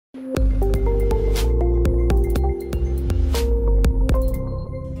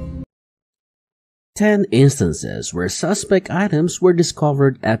10 instances where suspect items were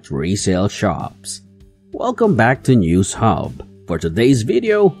discovered at resale shops. Welcome back to News Hub. For today's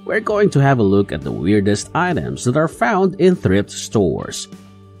video, we're going to have a look at the weirdest items that are found in thrift stores.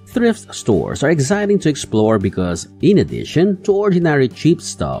 Thrift stores are exciting to explore because, in addition to ordinary cheap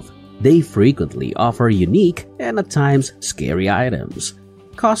stuff, they frequently offer unique and at times scary items.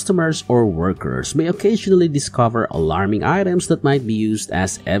 Customers or workers may occasionally discover alarming items that might be used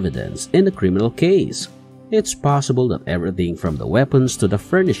as evidence in a criminal case. It's possible that everything from the weapons to the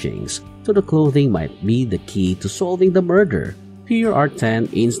furnishings to the clothing might be the key to solving the murder. Here are 10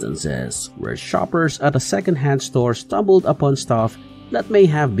 instances where shoppers at a secondhand store stumbled upon stuff that may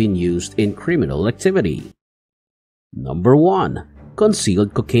have been used in criminal activity. Number 1.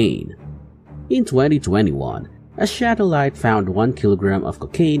 Concealed cocaine. In 2021, a satellite found 1 kilogram of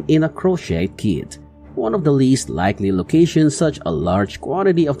cocaine in a crochet kit, one of the least likely locations such a large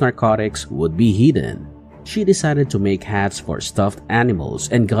quantity of narcotics would be hidden. She decided to make hats for stuffed animals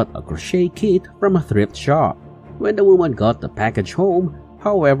and got a crochet kit from a thrift shop. When the woman got the package home,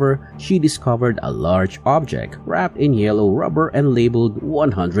 however, she discovered a large object wrapped in yellow rubber and labeled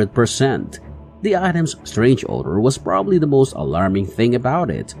 100%. The item's strange odor was probably the most alarming thing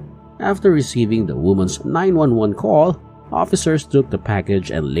about it. After receiving the woman's 911 call, officers took the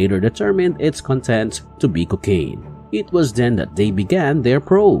package and later determined its contents to be cocaine. It was then that they began their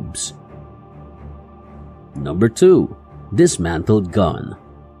probes. Number 2. Dismantled gun.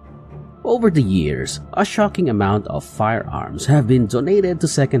 Over the years, a shocking amount of firearms have been donated to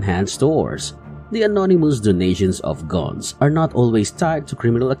secondhand stores. The anonymous donations of guns are not always tied to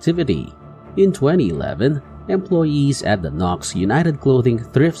criminal activity. In 2011, employees at the Knox United Clothing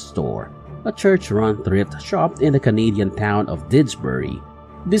Thrift Store, a church-run thrift shop in the Canadian town of Didsbury,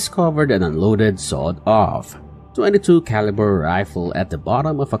 discovered an unloaded sawed-off 22 caliber rifle at the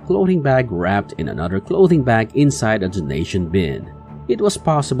bottom of a clothing bag wrapped in another clothing bag inside a donation bin. It was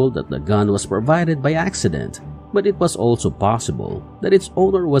possible that the gun was provided by accident, but it was also possible that its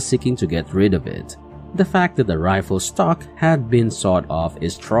owner was seeking to get rid of it. The fact that the rifle stock had been sawed off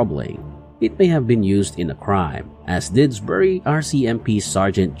is troubling. It may have been used in a crime, as Didsbury RCMP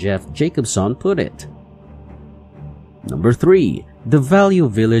Sergeant Jeff Jacobson put it. Number 3. The Value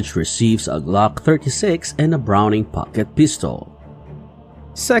Village receives a Glock 36 and a Browning pocket pistol.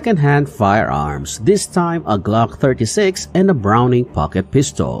 Second-hand firearms, this time a Glock 36 and a Browning pocket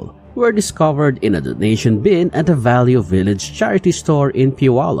pistol, were discovered in a donation bin at the Value Village charity store in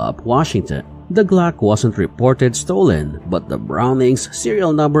Puyallup, Washington. The Glock wasn't reported stolen, but the Browning's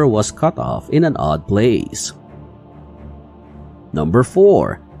serial number was cut off in an odd place. Number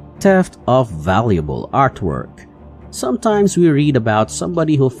 4. Theft of valuable artwork. Sometimes we read about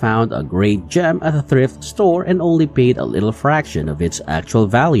somebody who found a great gem at a thrift store and only paid a little fraction of its actual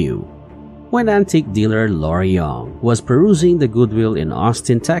value. When antique dealer Lori Young was perusing the Goodwill in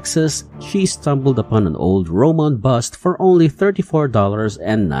Austin, Texas, she stumbled upon an old Roman bust for only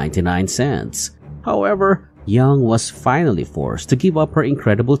 $34.99. However, Young was finally forced to give up her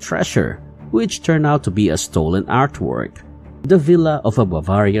incredible treasure, which turned out to be a stolen artwork. The villa of a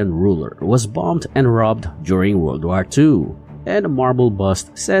Bavarian ruler was bombed and robbed during World War II, and a marble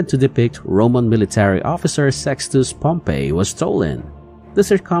bust said to depict Roman military officer Sextus Pompey was stolen. The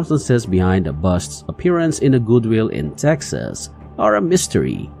circumstances behind the bust's appearance in a Goodwill in Texas are a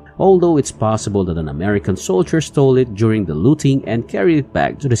mystery, although it's possible that an American soldier stole it during the looting and carried it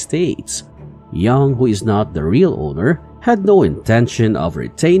back to the States. Young, who is not the real owner, had no intention of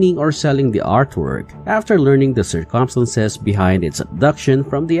retaining or selling the artwork after learning the circumstances behind its abduction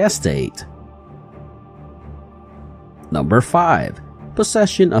from the estate. Number 5.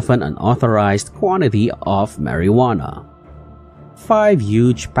 Possession of an unauthorized quantity of marijuana. 5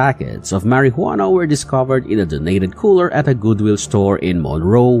 huge packets of marijuana were discovered in a donated cooler at a Goodwill store in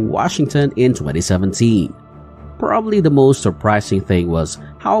Monroe, Washington in 2017. Probably the most surprising thing was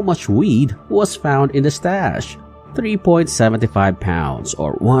how much weed was found in the stash. 3.75 pounds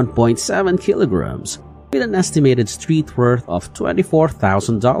or 1.7 kilograms, with an estimated street worth of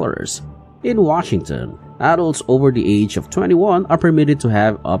 $24,000. In Washington, adults over the age of 21 are permitted to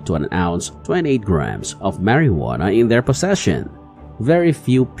have up to an ounce, 28 grams, of marijuana in their possession. Very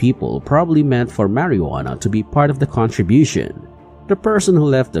few people probably meant for marijuana to be part of the contribution. The person who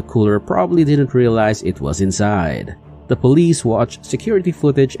left the cooler probably didn't realize it was inside. The police watched security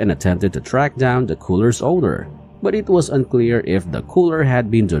footage and attempted to track down the cooler's owner, but it was unclear if the cooler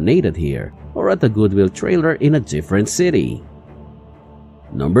had been donated here or at the Goodwill trailer in a different city.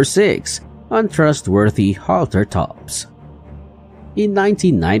 Number 6. Untrustworthy halter tops. In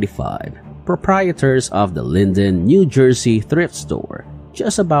 1995, proprietors of the Linden, New Jersey thrift store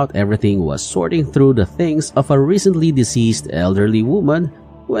just about everything was sorting through the things of a recently deceased elderly woman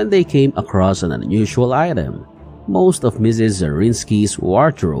when they came across an unusual item. Most of Mrs. Zarinsky's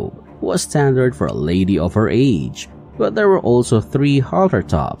wardrobe was standard for a lady of her age, but there were also 3 halter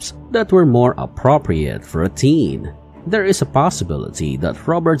tops that were more appropriate for a teen. There is a possibility that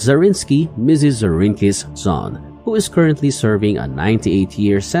Robert Zarinsky, Mrs. Zarinsky's son, who is currently serving a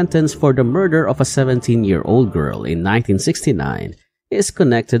 98-year sentence for the murder of a 17-year-old girl in 1969, is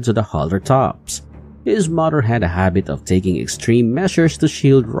connected to the halter tops. His mother had a habit of taking extreme measures to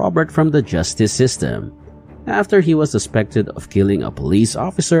shield Robert from the justice system. After he was suspected of killing a police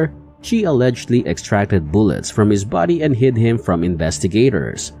officer, she allegedly extracted bullets from his body and hid him from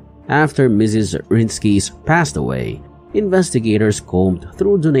investigators. After Mrs. Zarinsky's passed away, investigators combed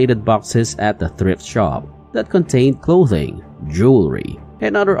through donated boxes at the thrift shop that contained clothing, jewelry,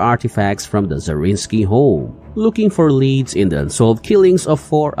 and other artifacts from the Zarinsky home, looking for leads in the unsolved killings of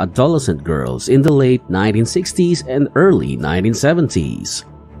 4 adolescent girls in the late 1960s and early 1970s.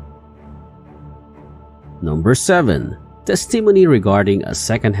 Number 7. Testimony regarding a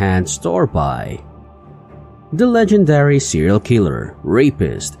secondhand store buy. The legendary serial killer,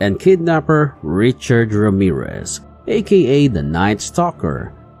 rapist, and kidnapper Richard Ramirez, aka the Night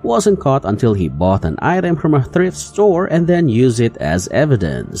Stalker, wasn't caught until he bought an item from a thrift store and then used it as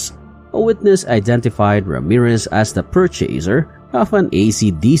evidence. A witness identified Ramirez as the purchaser of an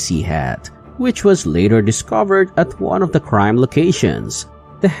AC/DC hat, which was later discovered at one of the crime locations.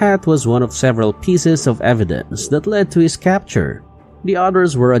 The hat was one of several pieces of evidence that led to his capture. The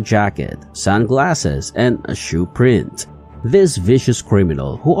others were a jacket, sunglasses, and a shoe print. This vicious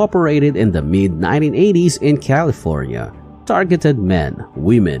criminal, who operated in the mid-1980s in California, targeted men,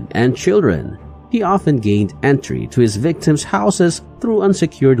 women, and children. He often gained entry to his victims' houses through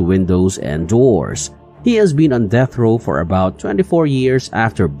unsecured windows and doors. He has been on death row for about 24 years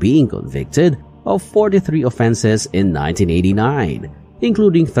after being convicted of 43 offenses in 1989.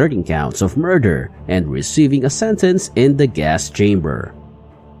 Including 13 counts of murder and receiving a sentence in the gas chamber.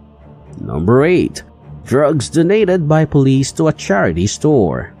 Number 8. Drugs donated by police to a charity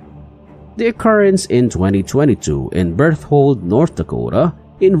store. The occurrence in 2022 in Berthold, North Dakota,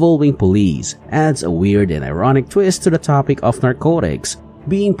 involving police adds a weird and ironic twist to the topic of narcotics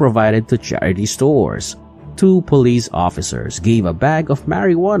being provided to charity stores. 2 police officers gave a bag of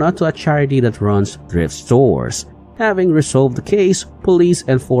marijuana to a charity that runs thrift stores. Having resolved the case, police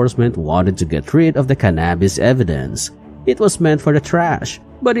enforcement wanted to get rid of the cannabis evidence. It was meant for the trash,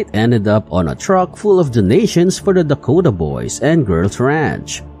 but it ended up on a truck full of donations for the Dakota Boys and Girls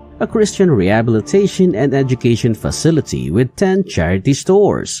Ranch, a Christian rehabilitation and education facility with 10 charity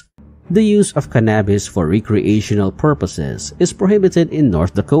stores. The use of cannabis for recreational purposes is prohibited in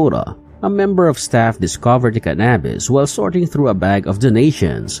North Dakota. A member of staff discovered the cannabis while sorting through a bag of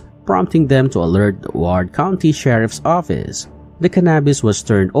donations, prompting them to alert the Ward County Sheriff's Office. The cannabis was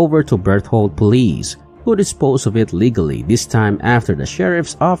turned over to Berthold Police, who disposed of it legally this time after the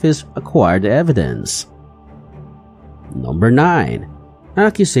Sheriff's Office acquired the evidence. Number 9.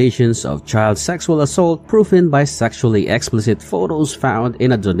 Accusations of child sexual assault proven by sexually explicit photos found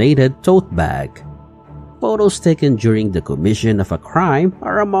in a donated tote bag. Photos taken during the commission of a crime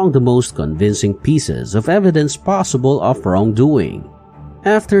are among the most convincing pieces of evidence possible of wrongdoing.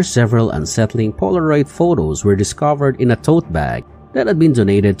 After several unsettling Polaroid photos were discovered in a tote bag that had been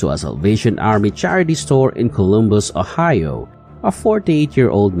donated to a Salvation Army charity store in Columbus, Ohio, a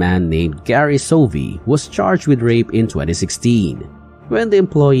 48-year-old man named Gary Sovey was charged with rape in 2016. When the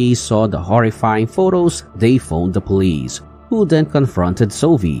employees saw the horrifying photos, they phoned the police, who then confronted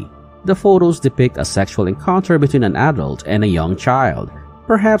Sovey. The photos depict a sexual encounter between an adult and a young child,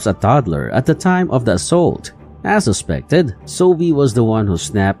 perhaps a toddler at the time of the assault. As suspected, Sovey was the one who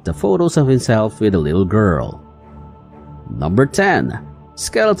snapped the photos of himself with a little girl. Number 10.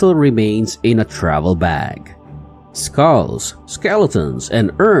 Skeletal remains in a travel bag. Skulls, skeletons,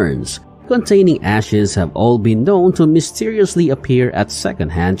 and urns containing ashes have all been known to mysteriously appear at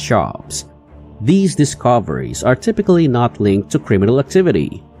secondhand shops. These discoveries are typically not linked to criminal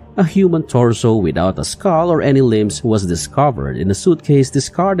activity. A human torso without a skull or any limbs was discovered in a suitcase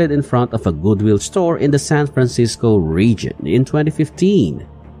discarded in front of a Goodwill store in the San Francisco region in 2015.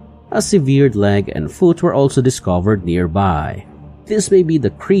 A severed leg and foot were also discovered nearby. This may be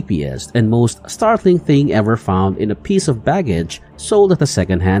the creepiest and most startling thing ever found in a piece of baggage sold at a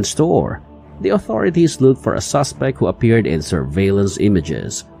secondhand store. The authorities looked for a suspect who appeared in surveillance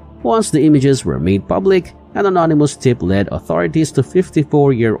images. Once the images were made public, an anonymous tip led authorities to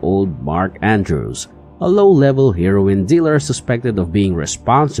 54-year-old Mark Andrews, a low-level heroin dealer suspected of being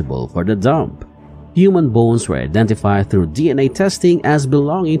responsible for the dump. Human bones were identified through DNA testing as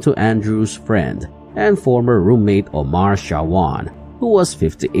belonging to Andrew's friend and former roommate Omar Shawan, who was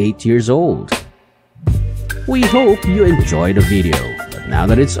 58 years old. We hope you enjoyed the video, but now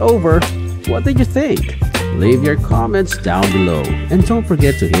that it's over, what did you think? Leave your comments down below and don't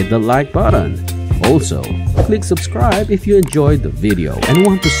forget to hit the like button. Also, click subscribe if you enjoyed the video and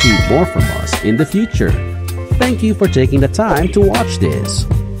want to see more from us in the future. Thank you for taking the time to watch this.